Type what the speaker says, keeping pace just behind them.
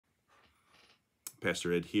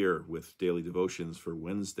Pastor Ed here with Daily Devotions for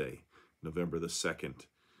Wednesday, November the 2nd.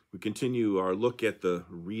 We continue our look at the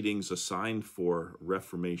readings assigned for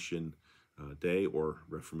Reformation Day, or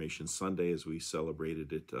Reformation Sunday as we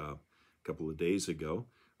celebrated it a couple of days ago.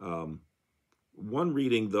 One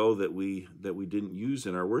reading, though, that we didn't use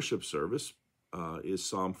in our worship service is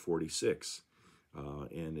Psalm 46.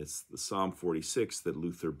 And it's the Psalm 46 that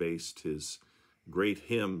Luther based his great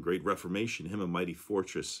hymn, great Reformation hymn, A Mighty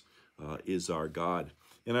Fortress is Our God.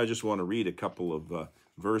 And I just want to read a couple of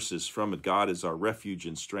verses from it. God is our refuge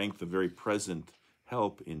and strength, a very present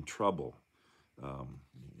help in trouble.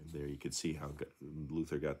 There you can see how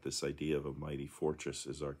Luther got this idea of a mighty fortress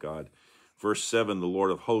is our God. Verse 7, the Lord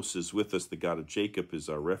of hosts is with us, the God of Jacob is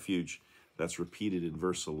our refuge. That's repeated in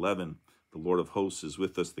verse 11. The Lord of hosts is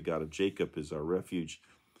with us, the God of Jacob is our refuge.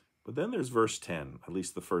 But then there's verse 10, at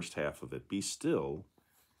least the first half of it. Be still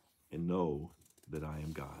and know that I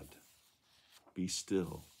am God. Be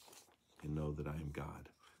still and know that I am God.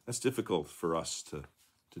 That's difficult for us to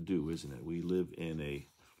do, isn't it? We live in a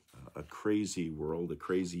crazy world, a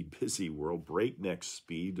crazy busy world, breakneck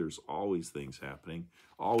speed. There's always things happening,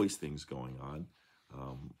 always things going on,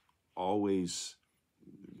 always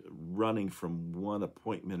running from one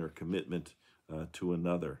appointment or commitment to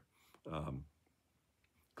another.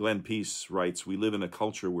 Glenn Peace writes, we live in a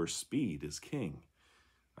culture where speed is king.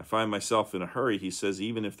 I find myself in a hurry, he says,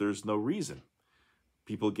 even if there's no reason.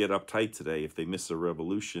 People get uptight today if they miss a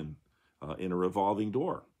revolution in a revolving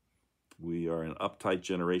door. We are an uptight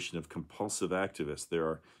generation of compulsive activists. There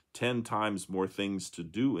are 10 times more things to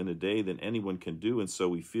do in a day than anyone can do, and so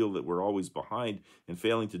we feel that we're always behind and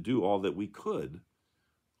failing to do all that we could.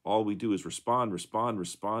 All we do is respond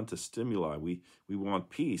to stimuli. We want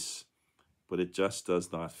peace, but it just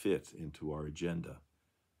does not fit into our agenda.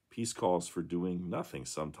 Peace calls for doing nothing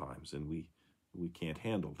sometimes, and we can't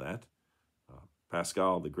handle that.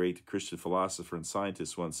 Pascal, the great Christian philosopher and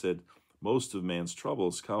scientist, once said, most of man's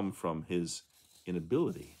troubles come from his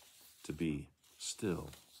inability to be still.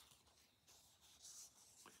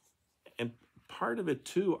 And part of it,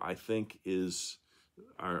 too, I think, is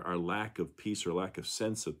our lack of peace or lack of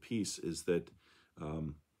sense of peace is that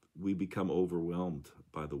we become overwhelmed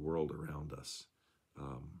by the world around us.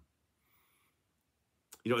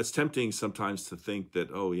 It's tempting sometimes to think that,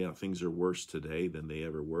 oh, yeah, things are worse today than they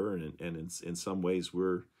ever were. And in some ways,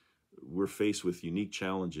 we're faced with unique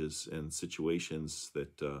challenges and situations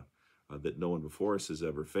that no one before us has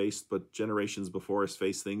ever faced, but generations before us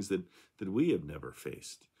faced things that we have never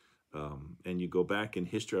faced. And you go back in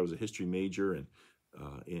history. I was a history major and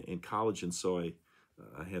in college, and so I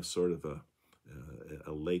have sort of a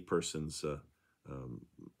layperson's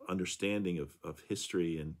understanding of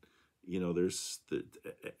history. And there's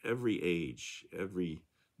every age, every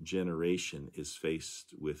generation is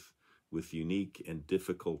faced with unique and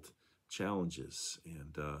difficult challenges,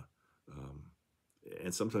 and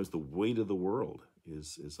sometimes the weight of the world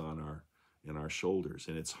is on our shoulders,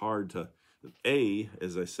 and it's hard to,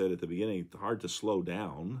 as I said at the beginning, hard to slow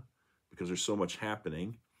down because there's so much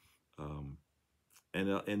happening,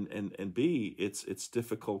 and B, it's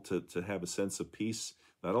difficult to have a sense of peace,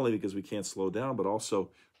 not only because we can't slow down, but also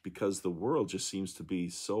because the world just seems to be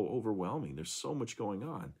so overwhelming. There's so much going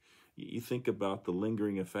on. You think about the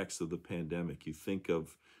lingering effects of the pandemic. You think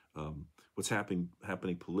of what's happening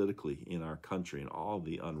politically in our country and all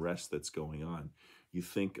the unrest that's going on. You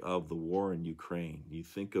think of the war in Ukraine. You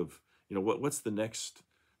think of what's the next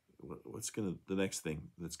thing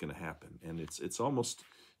that's going to happen, and it's almost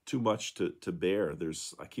too much to bear.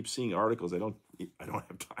 I keep seeing articles. I don't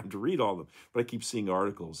have time to read all of them, but I keep seeing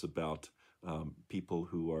articles about people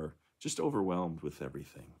who are just overwhelmed with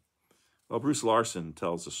everything. Well, Bruce Larson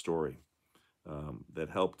tells a story that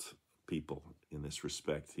helped people in this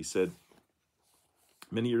respect. He said,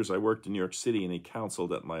 many years I worked in New York City, and he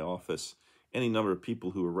counseled at my office any number of people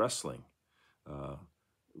who were wrestling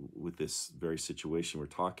with this very situation we're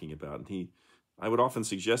talking about. And I would often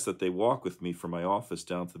suggest that they walk with me from my office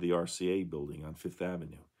down to the RCA building on Fifth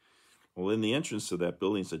Avenue. Well, in the entrance to that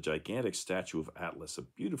building is a gigantic statue of Atlas, a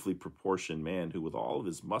beautifully proportioned man who, with all of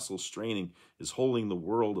his muscles straining, is holding the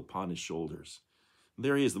world upon his shoulders. And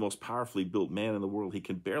there he is, the most powerfully built man in the world. He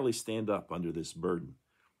can barely stand up under this burden.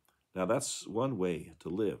 Now, that's one way to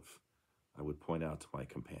live, I would point out to my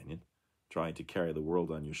companion, trying to carry the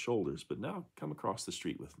world on your shoulders. But now, come across the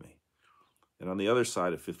street with me. And on the other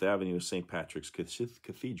side of Fifth Avenue is St. Patrick's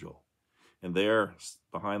Cathedral. And there,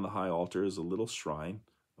 behind the high altar, is a little shrine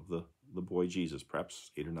of the boy Jesus,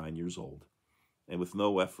 perhaps 8 or 9 years old. And with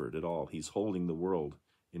no effort at all, he's holding the world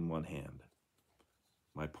in one hand.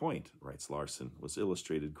 My point, writes Larson, was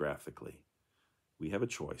illustrated graphically. We have a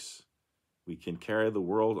choice. We can carry the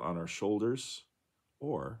world on our shoulders,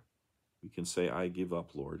 or we can say, I give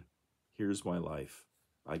up, Lord. Here's my life.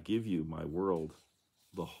 I give you my world,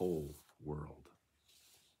 the whole world.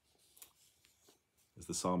 As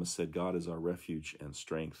the psalmist said, God is our refuge and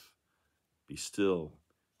strength. Be still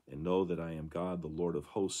and know that I am God. The Lord of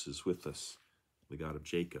hosts is with us. The God of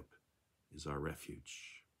Jacob is our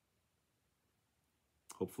refuge.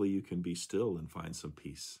 Hopefully you can be still and find some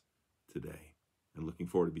peace today. And looking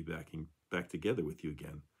forward to be back together with you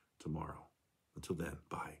again tomorrow. Until then,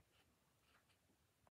 bye.